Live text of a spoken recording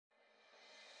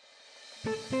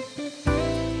Hello,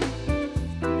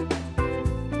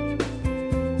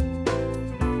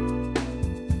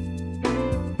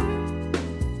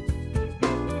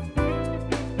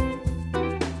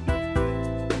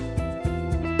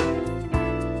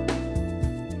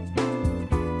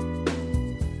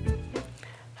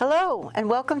 and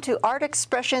welcome to Art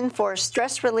Expression for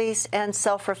Stress Release and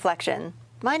Self-Reflection.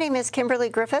 My name is Kimberlie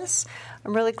Griffis.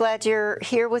 I'm really glad you're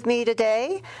here with me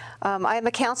today. I am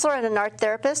a counselor and an art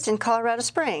therapist in Colorado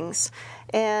Springs.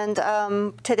 And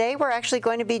today we're actually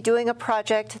going to be doing a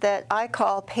project that I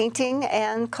call painting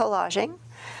and collaging.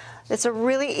 It's a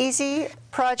really easy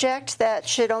project that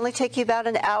should only take you about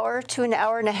an hour to an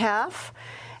hour and a half.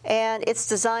 And it's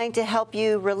designed to help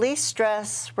you release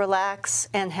stress, relax,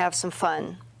 and have some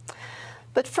fun.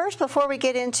 But first, before we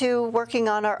get into working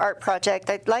on our art project,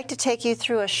 I'd like to take you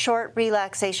through a short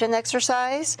relaxation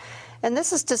exercise. And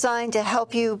this is designed to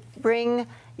help you bring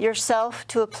yourself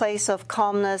to a place of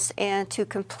calmness and to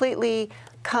completely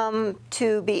come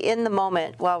to be in the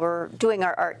moment while we're doing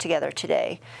our art together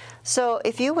today. So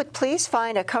if you would please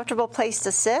find a comfortable place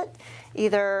to sit,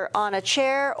 either on a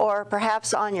chair or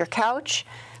perhaps on your couch,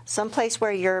 someplace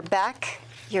where your back,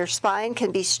 your spine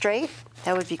can be straight,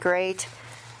 that would be great.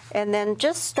 And then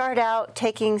just start out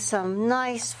taking some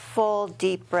nice, full,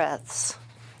 deep breaths.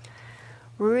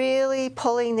 Really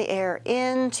pulling the air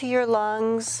into your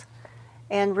lungs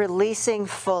and releasing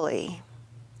fully.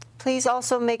 Please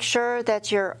also make sure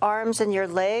that your arms and your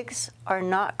legs are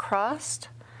not crossed,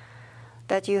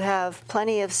 that you have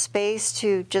plenty of space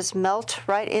to just melt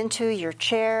right into your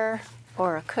chair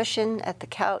or a cushion at the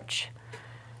couch.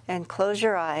 And close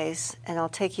your eyes, and I'll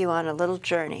take you on a little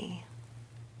journey.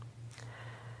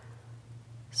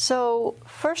 So,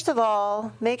 first of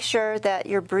all, make sure that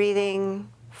you're breathing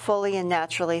fully and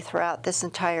naturally throughout this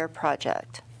entire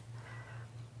project.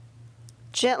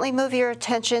 Gently move your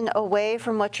attention away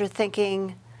from what you're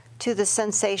thinking to the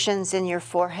sensations in your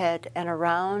forehead and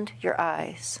around your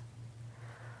eyes.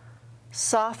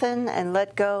 Soften and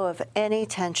let go of any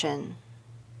tension.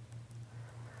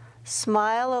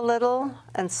 Smile a little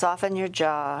and soften your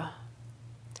jaw.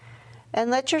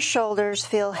 And let your shoulders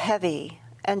feel heavy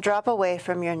and drop away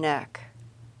from your neck.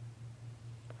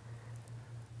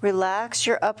 Relax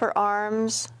your upper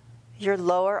arms, your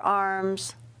lower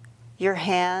arms, your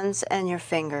hands and your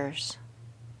fingers.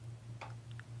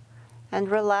 And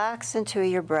relax into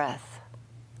your breath.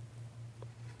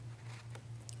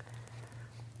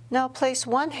 Now place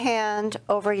one hand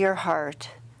over your heart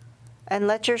and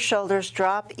let your shoulders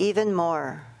drop even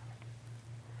more.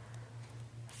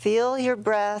 Feel your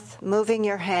breath moving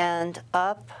your hand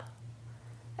up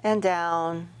and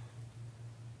down,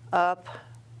 up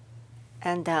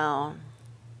and down.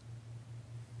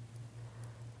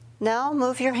 Now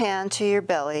move your hand to your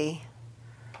belly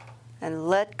and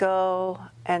let go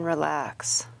and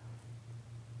relax.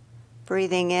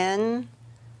 Breathing in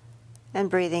and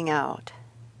breathing out.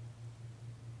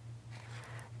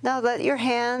 Now let your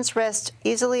hands rest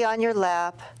easily on your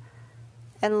lap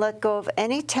and let go of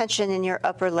any tension in your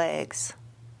upper legs.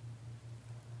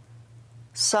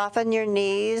 Soften your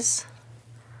knees,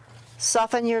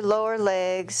 soften your lower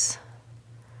legs,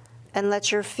 and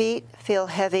let your feet feel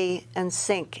heavy and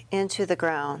sink into the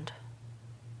ground.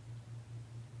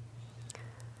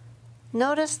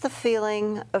 Notice the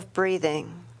feeling of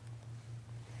breathing.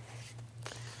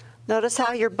 Notice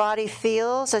how your body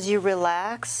feels as you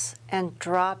relax and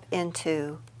drop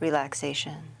into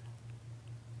relaxation.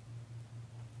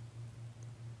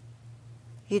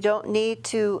 You don't need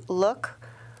to look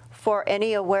for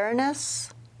any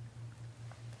awareness.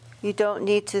 You don't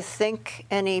need to think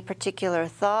any particular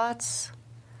thoughts.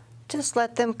 Just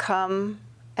let them come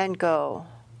and go.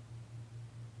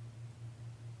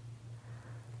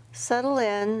 Settle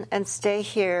in and stay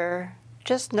here,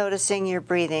 just noticing your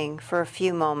breathing for a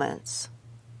few moments.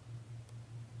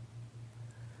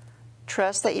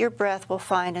 Trust that your breath will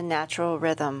find a natural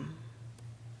rhythm.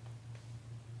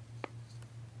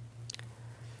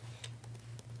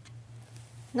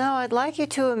 Now I'd like you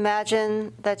to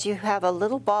imagine that you have a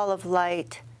little ball of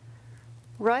light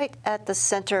right at the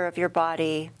center of your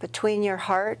body, between your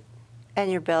heart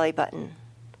and your belly button.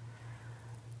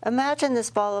 Imagine this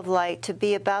ball of light to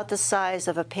be about the size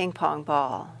of a ping pong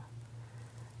ball.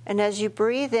 And as you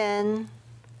breathe in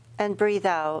and breathe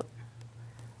out,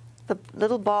 the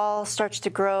little ball starts to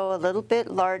grow a little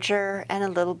bit larger and a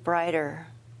little brighter.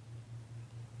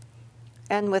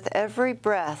 And with every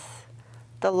breath,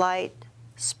 the light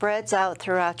spreads out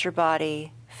throughout your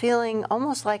body, feeling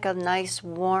almost like a nice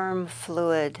warm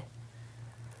fluid,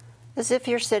 as if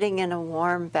you're sitting in a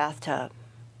warm bathtub.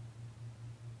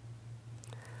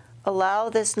 allow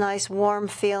this nice warm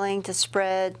feeling to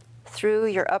spread through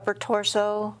your upper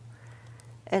torso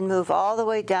and move all the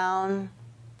way down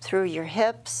through your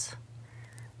hips,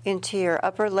 into your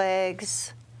upper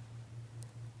legs,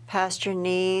 past your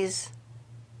knees,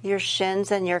 your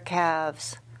shins and your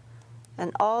calves,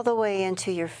 and all the way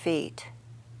into your feet.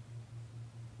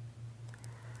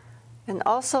 And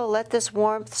also let this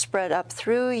warmth spread up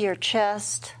through your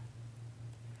chest,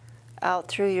 out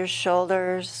through your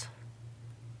shoulders,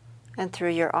 and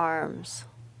through your arms.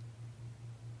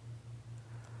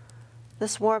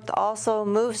 This warmth also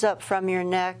moves up from your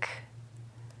neck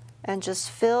and just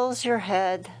fills your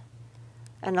head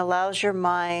and allows your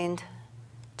mind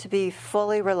to be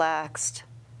fully relaxed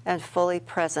and fully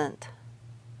present.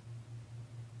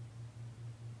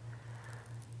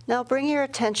 Now bring your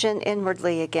attention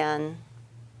inwardly again,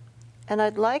 and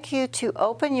I'd like you to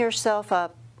open yourself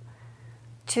up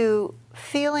to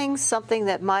feeling something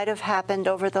that might have happened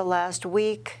over the last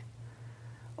week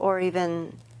or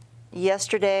even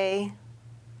yesterday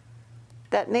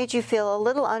that made you feel a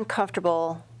little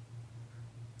uncomfortable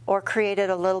or created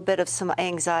a little bit of some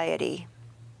anxiety.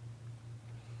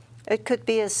 It could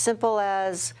be as simple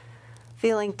as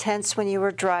feeling tense when you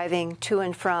were driving to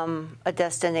and from a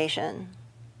destination.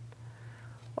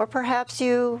 Or perhaps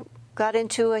you got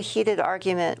into a heated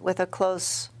argument with a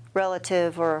close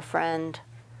relative or a friend.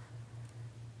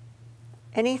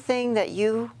 Anything that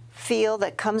you feel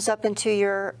that comes up into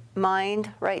your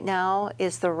mind right now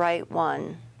is the right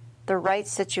one, the right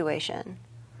situation.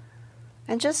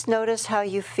 And just notice how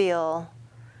you feel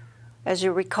as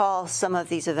you recall some of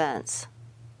these events.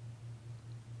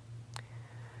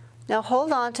 Now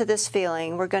hold on to this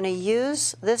feeling. We're going to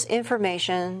use this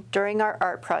information during our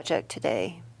art project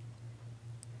today.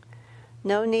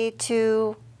 No need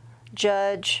to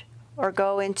judge or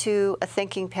go into a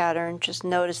thinking pattern. Just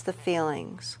notice the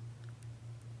feelings.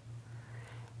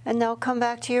 And now come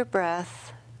back to your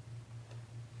breath,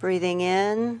 breathing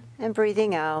in and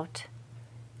breathing out,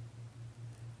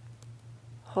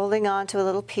 holding on to a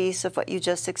little piece of what you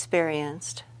just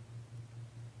experienced.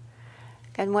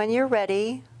 And when you're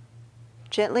ready,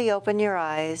 gently open your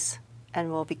eyes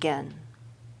and we'll begin.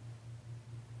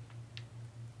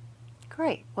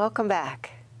 Great, welcome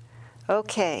back.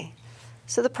 Okay,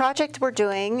 so the project we're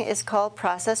doing is called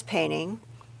Process Painting.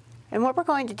 And what we're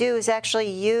going to do is actually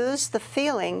use the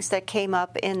feelings that came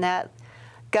up in that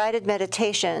guided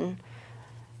meditation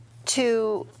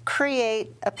to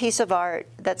create a piece of art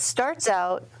that starts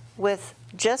out with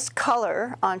just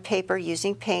color on paper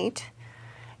using paint.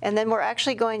 And then we're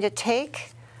actually going to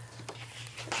take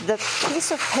the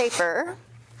piece of paper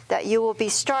that you will be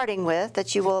starting with,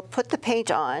 that you will put the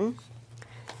paint on.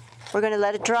 We're going to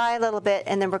let it dry a little bit,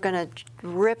 and then we're going to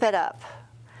rip it up.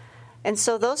 And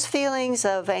so those feelings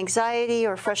of anxiety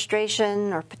or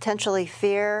frustration or potentially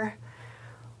fear,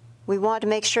 we want to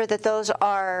make sure that those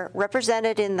are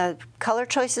represented in the color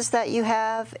choices that you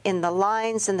have, in the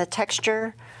lines and the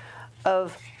texture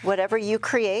of whatever you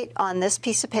create on this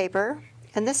piece of paper.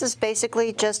 And this is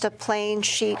basically just a plain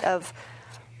sheet of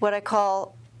what I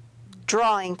call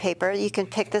drawing paper. You can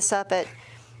pick this up at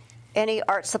any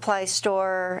art supply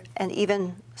store, and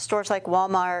even stores like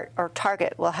Walmart or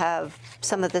Target will have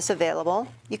some of this available.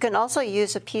 You can also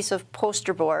use a piece of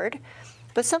poster board,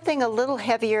 but something a little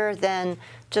heavier than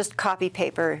just copy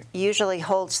paper usually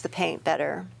holds the paint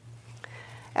better.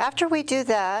 After we do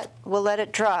that, we'll let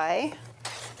it dry.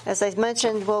 As I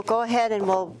mentioned, we'll go ahead and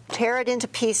we'll tear it into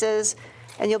pieces,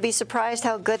 and you'll be surprised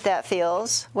how good that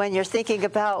feels when you're thinking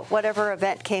about whatever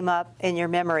event came up in your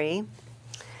memory.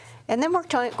 And then we're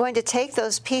going to take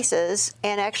those pieces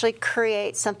and actually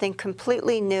create something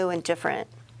completely new and different.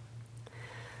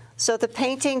 So the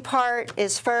painting part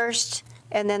is first,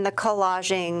 and then the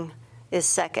collaging is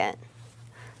second.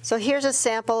 So here's a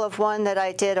sample of one that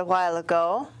I did a while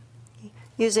ago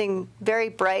using very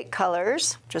bright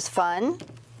colors, which was fun.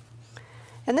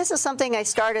 And this is something I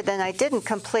started and I didn't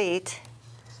complete.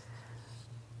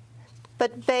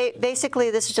 But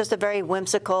basically, this is just a very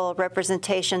whimsical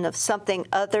representation of something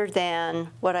other than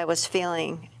what I was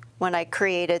feeling when I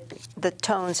created the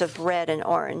tones of red and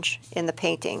orange in the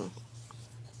painting.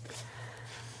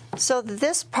 So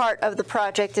this part of the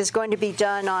project is going to be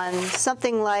done on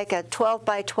something like a 12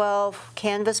 by 12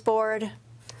 canvas board.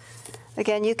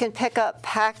 Again, you can pick up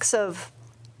packs of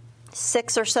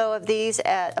 6 or so of these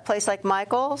at a place like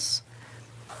Michael's.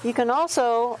 You can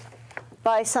also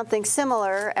buy something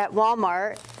similar at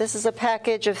Walmart. This is a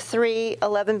package of 3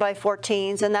 11 by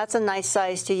 14s, and that's a nice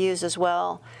size to use as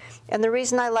well. And the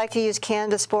reason I like to use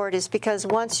canvas board is because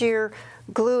once you're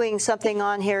gluing something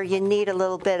on here, you need a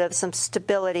little bit of some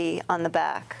stability on the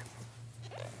back.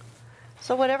 So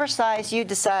So whatever size you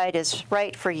decide is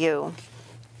right for you.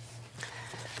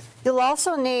 You'll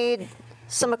also need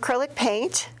some acrylic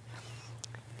paint,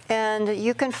 and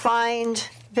you can find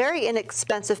very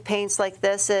inexpensive paints like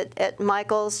this at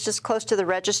Michael's, just close to the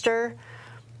register.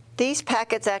 These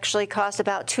packets actually cost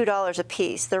about $2 a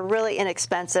piece. They're really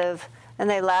inexpensive, and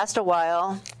they last a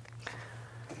while.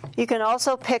 You can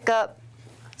also pick up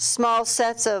small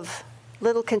sets of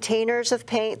little containers of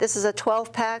paint. This is a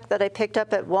 12-pack that I picked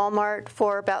up at Walmart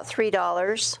for about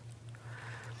 $3.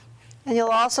 And you'll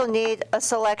also need a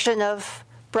selection of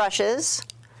brushes.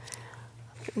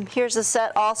 Here's a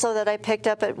set also that I picked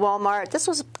up at Walmart. This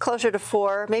was closer to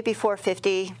 $4, maybe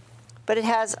 $4.50, but it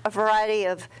has a variety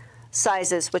of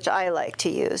sizes, which I like to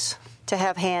use, to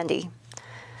have handy.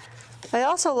 I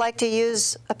also like to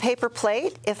use a paper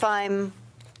plate if I'm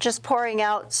just pouring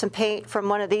out some paint from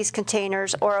one of these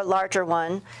containers or a larger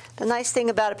one. The nice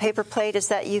thing about a paper plate is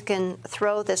that you can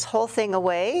throw this whole thing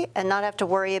away and not have to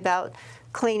worry about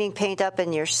cleaning paint up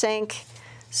in your sink.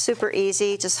 Super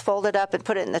easy, just fold it up and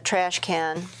put it in the trash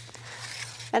can.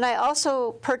 And I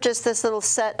also purchased this little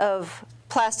set of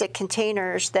plastic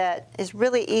containers that is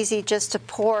really easy just to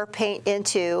pour paint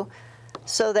into,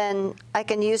 so then I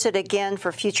can use it again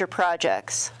for future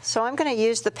projects. So I'm going to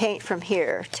use the paint from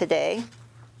here today.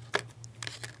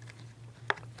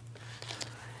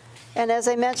 And as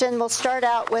I mentioned, we'll start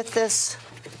out with this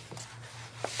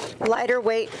lighter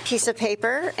weight piece of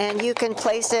paper, and you can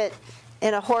place it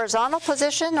in a horizontal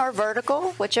position or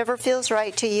vertical, whichever feels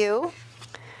right to you.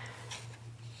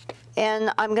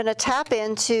 And I'm going to tap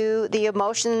into the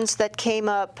emotions that came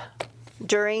up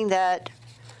during that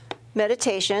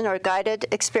meditation or guided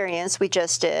experience we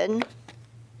just did.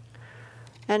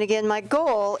 And again, my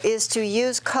goal is to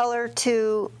use color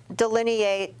to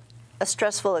delineate a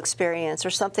stressful experience or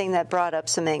something that brought up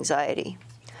some anxiety.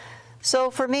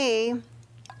 So for me,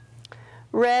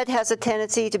 red has a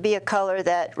tendency to be a color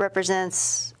that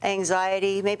represents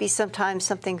anxiety. Maybe sometimes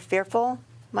something fearful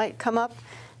might come up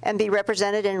and be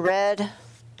represented in red.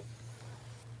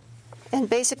 And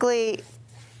basically,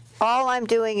 all I'm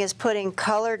doing is putting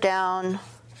color down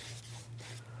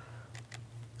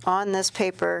on this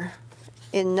paper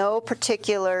in no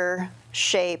particular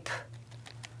shape,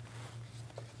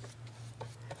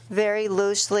 very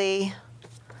loosely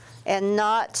and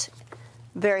not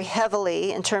very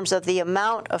heavily in terms of the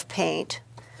amount of paint,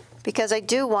 because I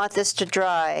do want this to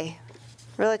dry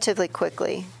relatively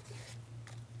quickly.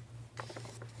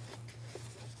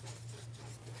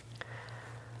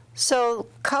 So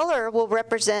color will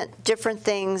represent different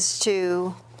things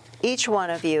to each one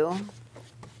of you.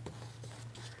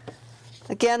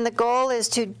 Again, the goal is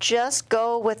to just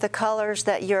go with the colors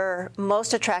that you're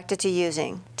most attracted to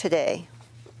using today.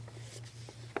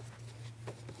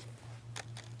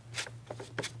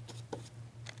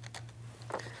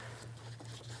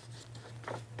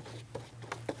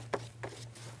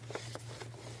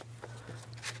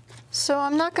 So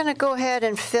I'm not going to go ahead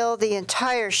and fill the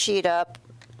entire sheet up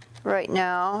right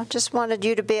now. Just wanted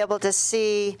you to be able to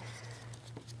see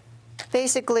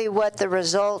basically what the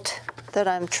result that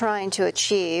I'm trying to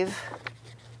achieve.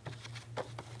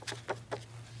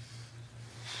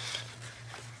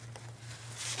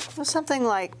 Well, something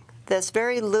like this,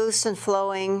 very loose and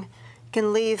flowing. You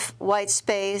can leave white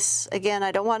space. Again,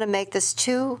 I don't want to make this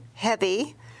too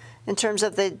heavy in terms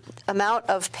of the amount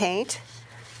of paint.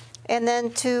 And then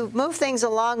to move things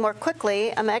along more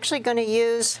quickly, I'm actually going to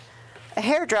use a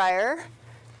hairdryer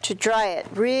to dry it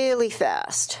really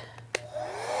fast.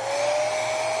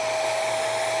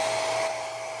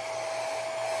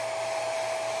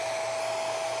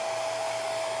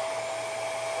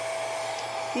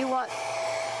 You want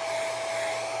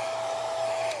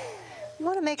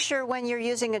to make sure when you're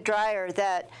using a dryer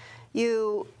that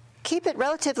you keep it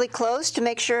relatively close to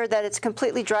make sure that it's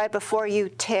completely dry before you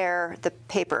tear the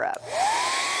paper up.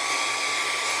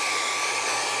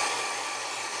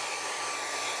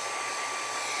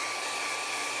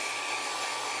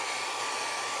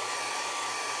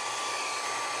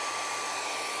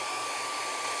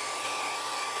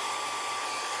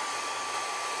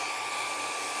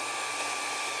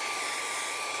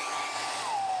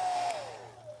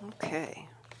 Okay.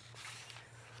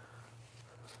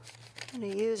 I'm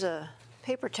going to use a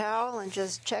paper towel and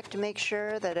just check to make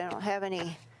sure that I don't have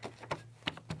any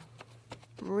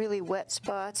really wet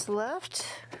spots left.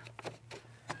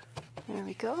 There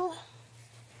we go.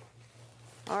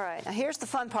 All right, now here's the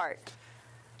fun part.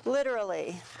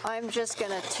 Literally, I'm just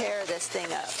going to tear this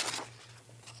thing up.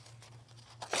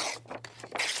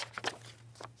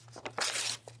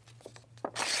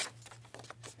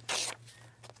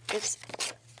 It's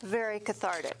very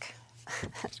cathartic.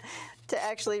 to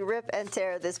actually rip and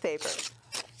tear this paper.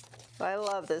 I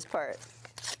love this part.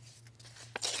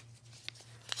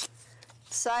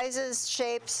 Sizes,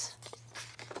 shapes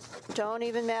don't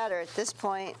even matter at this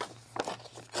point.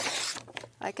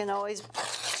 I can always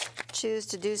choose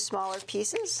to do smaller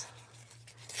pieces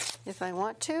if I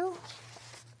want to.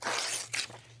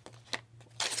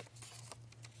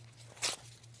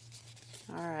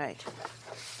 All right.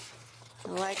 I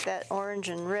like that orange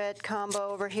and red combo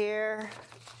over here.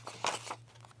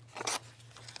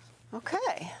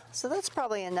 Okay, so that's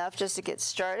probably enough just to get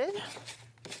started.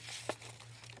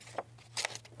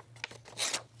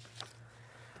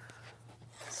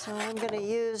 So I'm going to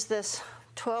use this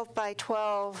 12 by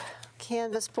 12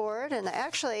 canvas board, and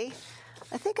actually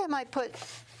I think I might put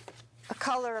a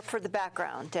color for the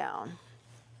background down.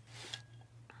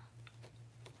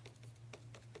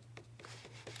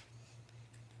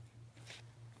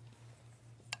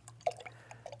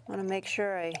 I want to make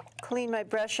sure I clean my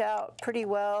brush out pretty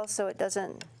well so it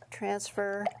doesn't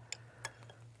transfer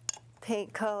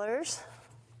paint colors.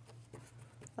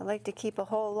 I like to keep a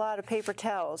whole lot of paper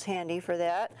towels handy for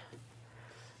that.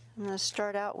 I'm going to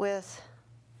start out with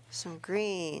some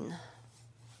green.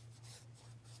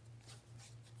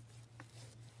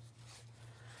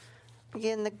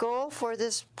 Again, the goal for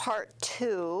this part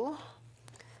 2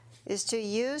 is to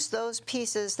use those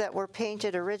pieces that were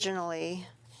painted originally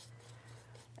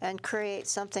and create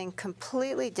something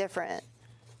completely different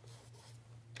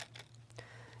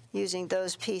using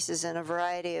those pieces in a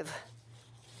variety of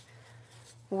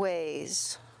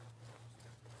ways.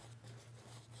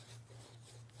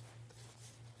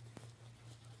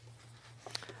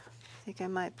 I think I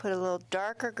might put a little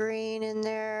darker green in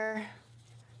there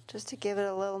just to give it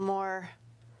a little more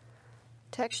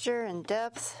texture and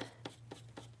depth.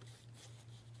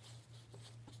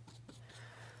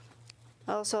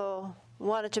 Also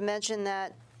wanted to mention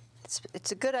that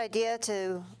it's a good idea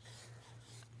to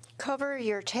cover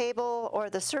your table or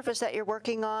the surface that you're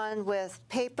working on with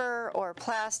paper or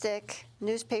plastic.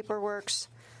 Newspaper works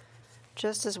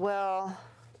just as well,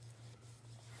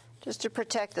 just to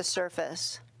protect the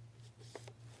surface.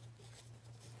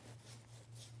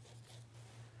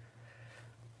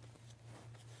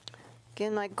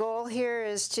 Again, my goal here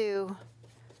is to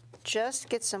just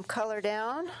get some color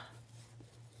down.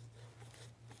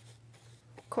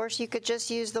 Of course, you could just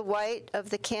use the white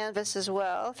of the canvas as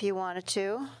well if you wanted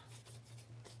to.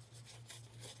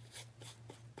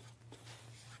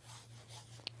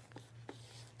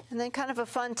 And then kind of a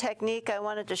fun technique I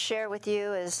wanted to share with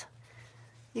you is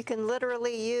you can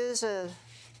literally use a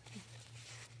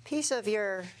piece of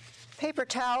your paper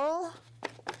towel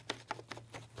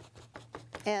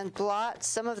and blot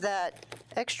some of that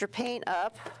extra paint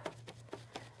up,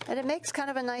 and it makes kind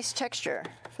of a nice texture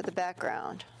for the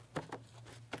background.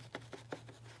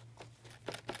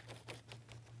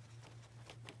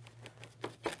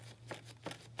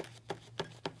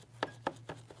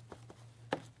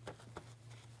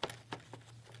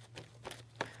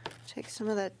 Take some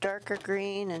of that darker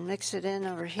green and mix it in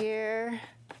over here.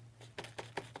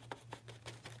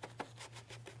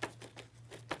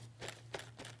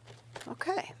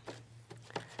 Okay.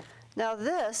 Now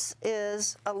this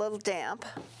is a little damp,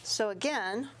 so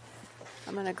again,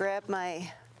 I'm going to grab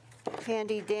my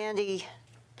handy dandy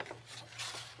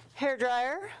hair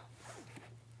dryer.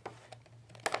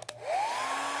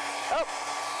 Oh!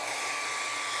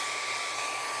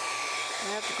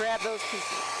 I have to grab those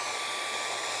pieces.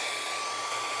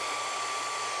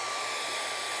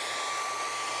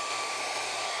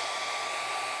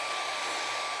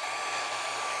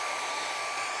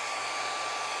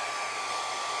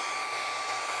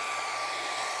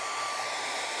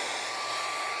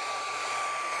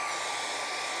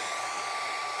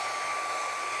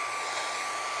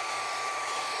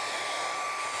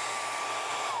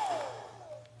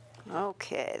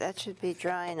 Okay, that should be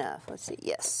dry enough. Let's see,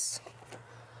 yes.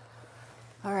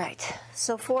 All right,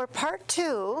 so for part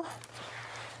 2,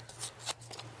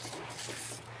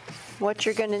 what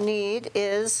you're going to need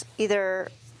is either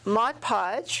Mod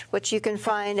Podge, which you can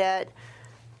find at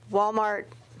Walmart,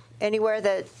 anywhere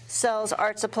that sells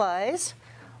art supplies,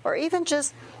 or even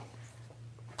just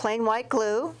plain white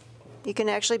glue. You can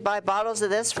actually buy bottles of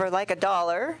this for like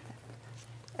 $1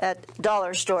 at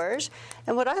dollar stores.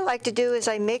 And what I like to do is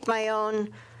I make my own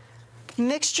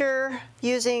mixture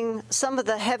using some of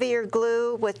the heavier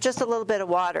glue with just a little bit of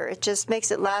water. It just makes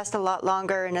it last a lot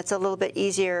longer, and it's a little bit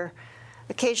easier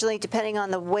occasionally, depending on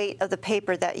the weight of the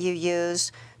paper that you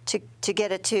use, to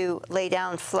get it to lay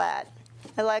down flat.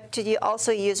 I like to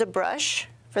also use a brush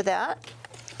for that.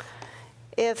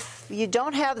 If you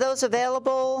don't have those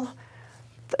available,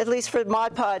 at least for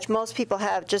Mod Podge, most people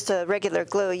have just a regular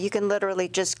glue. You can literally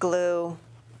just glue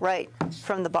right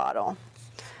from the bottle.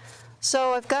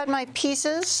 So I've got my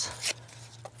pieces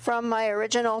from my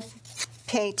original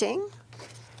painting.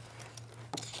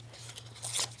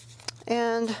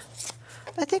 And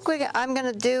I think what I'm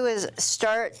going to do is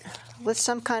start with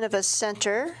some kind of a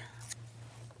center,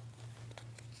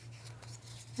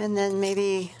 and then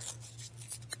maybe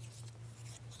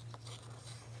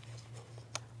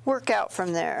work out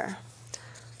from there.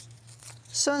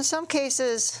 So in some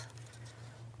cases,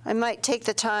 I might take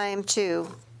the time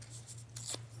to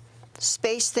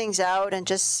space things out and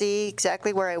just see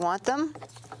exactly where I want them.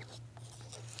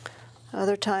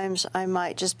 Other times I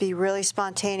might just be really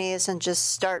spontaneous and just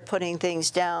start putting things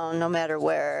down no matter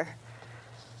where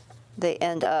they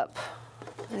end up.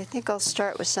 And I think I'll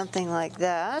start with something like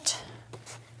that.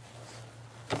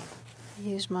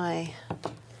 Use my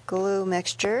glue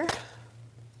mixture.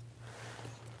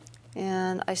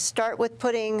 And I start with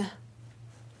putting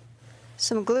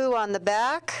some glue on the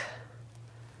back.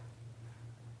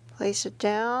 Place it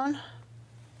down.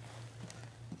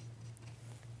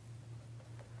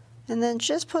 And then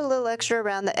just put a little extra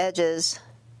around the edges.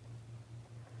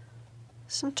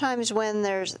 Sometimes when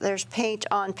there's paint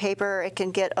on paper, it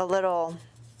can get a little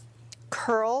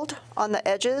curled on the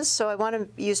edges, so I want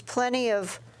to use plenty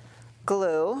of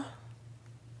glue.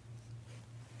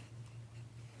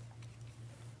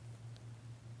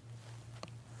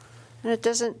 And it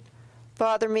doesn't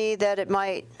bother me that it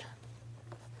might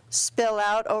spill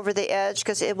out over the edge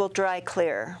because it will dry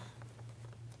clear.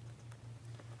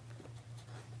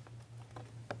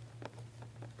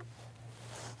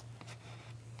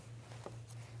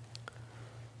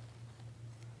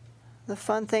 The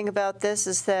fun thing about this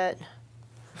is that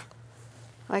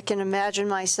I can imagine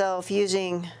myself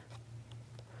using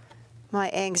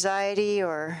my anxiety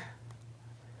or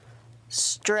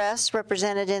stress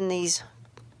represented in these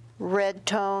red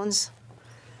tones,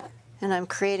 and I'm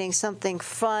creating something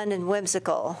fun and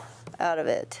whimsical out of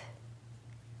it.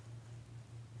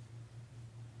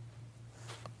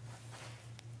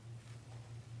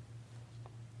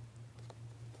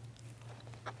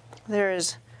 There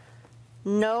is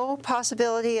no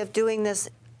possibility of doing this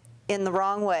in the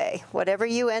wrong way. Whatever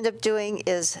you end up doing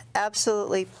is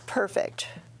absolutely perfect.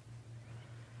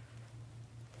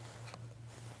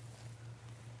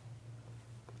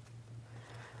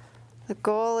 The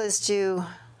goal is to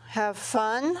have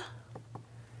fun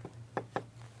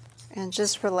and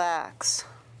just relax.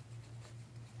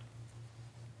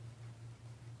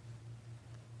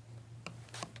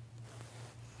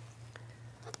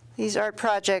 These art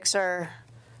projects are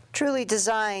truly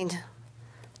designed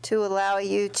to allow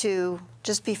you to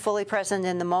just be fully present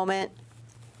in the moment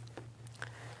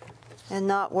and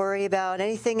not worry about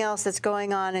anything else that's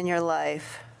going on in your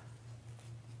life.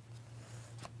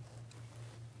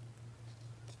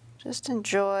 Just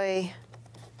enjoy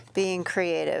being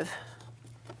creative.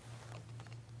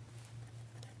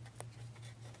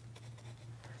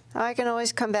 I can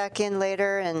always come back in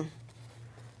later and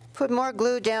put more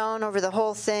glue down over the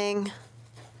whole thing.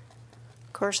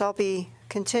 Of course, I'll be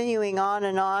continuing on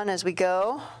and on as we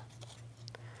go.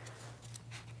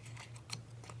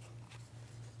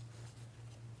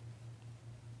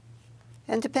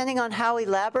 And depending on how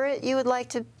elaborate you would like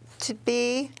to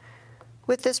be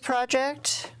with this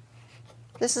project,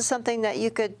 this is something that you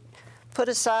could put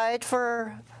aside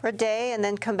for a day and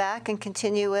then come back and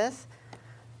continue with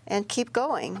and keep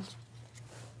going.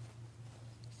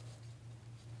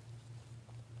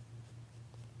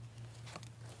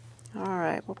 All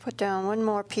right, we'll put down one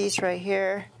more piece right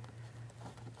here.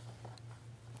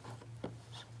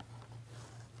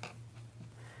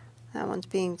 That one's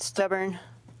being stubborn.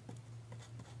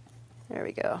 There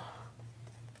we go.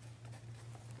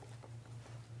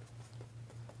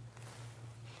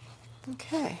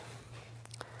 Okay.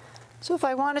 So if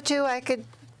I wanted to, I could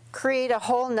create a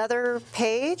whole nother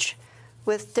page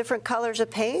with different colors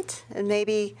of paint and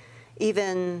maybe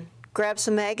even grab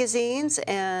some magazines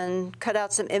and cut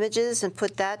out some images and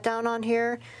put that down on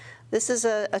here. This is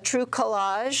a true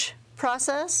collage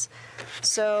process.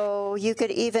 So you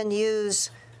could even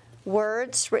use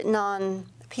words written on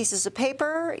pieces of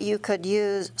paper. You could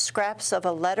use scraps of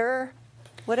a letter.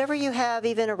 Whatever you have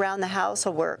even around the house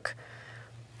will work.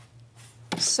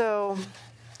 So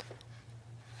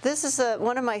this is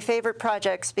one of my favorite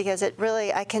projects because it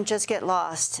really, I can just get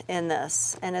lost in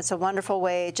this. And it's a wonderful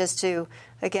way just to,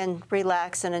 again,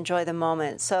 relax and enjoy the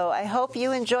moment. So I hope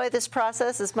you enjoy this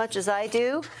process as much as I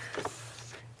do.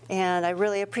 And I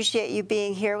really appreciate you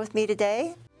being here with me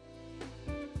today.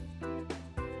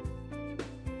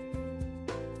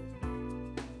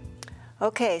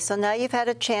 Okay, so now you've had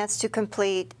a chance to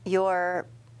complete your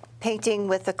painting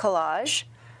with the collage.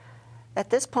 At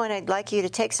this point, I'd like you to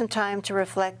take some time to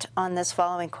reflect on this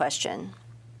following question.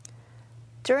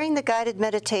 During the guided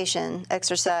meditation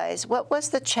exercise, what was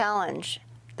the challenge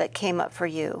that came up for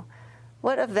you?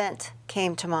 What event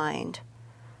came to mind?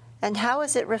 And how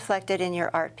is it reflected in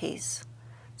your art piece?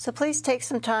 So please take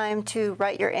some time to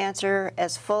write your answer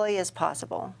as fully as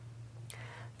possible.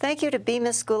 Thank you to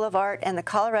Bemis School of Art and the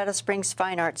Colorado Springs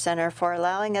Fine Arts Center for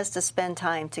allowing us to spend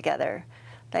time together.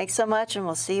 Thanks so much, and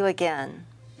we'll see you again.